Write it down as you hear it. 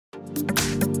Welcome.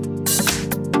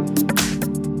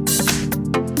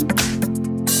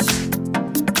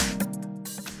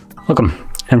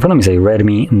 In front of me is a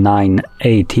Redmi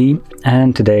 9AT,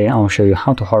 and today I'll show you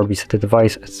how to hard reset the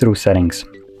device through settings.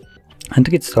 And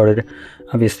to get started,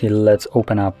 obviously let's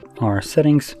open up our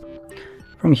settings.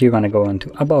 From here, you're going to go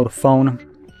into About Phone,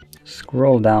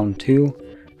 scroll down to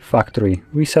Factory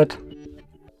Reset,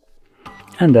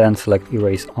 and then select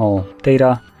Erase All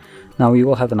Data. Now you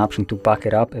will have an option to back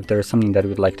it up. If there is something that you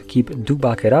would like to keep, do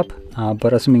back it up,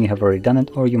 but assuming you have already done it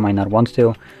or you might not want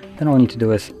to, then all you need to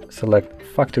do is select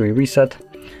Factory Reset,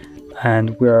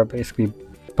 and we are basically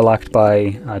blocked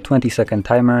by a 20-second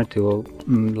timer to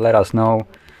let us know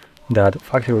that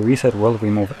Factory Reset will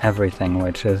remove everything,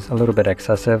 which is a little bit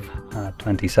excessive,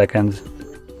 20 seconds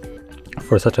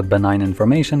for such a benign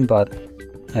information, but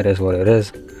it is what it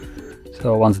is.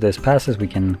 So once this passes, we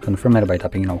can confirm it by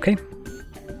tapping OK.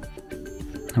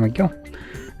 There we go.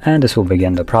 And this will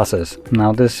begin the process.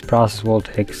 Now this process will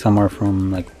take somewhere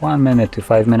from like 1 minute to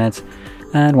 5 minutes.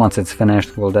 And once it's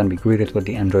finished, we'll then be greeted with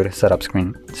the Android setup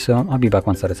screen. So I'll be back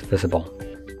once that is visible.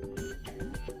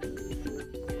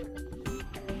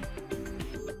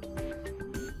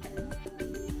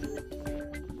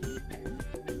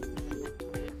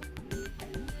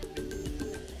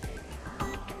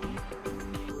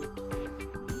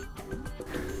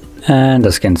 And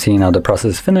as you can see, now the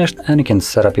process is finished and you can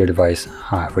set up your device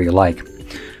however you like.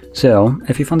 So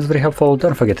if you found this very helpful,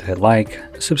 don't forget to hit like,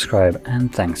 subscribe,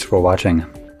 and thanks for watching.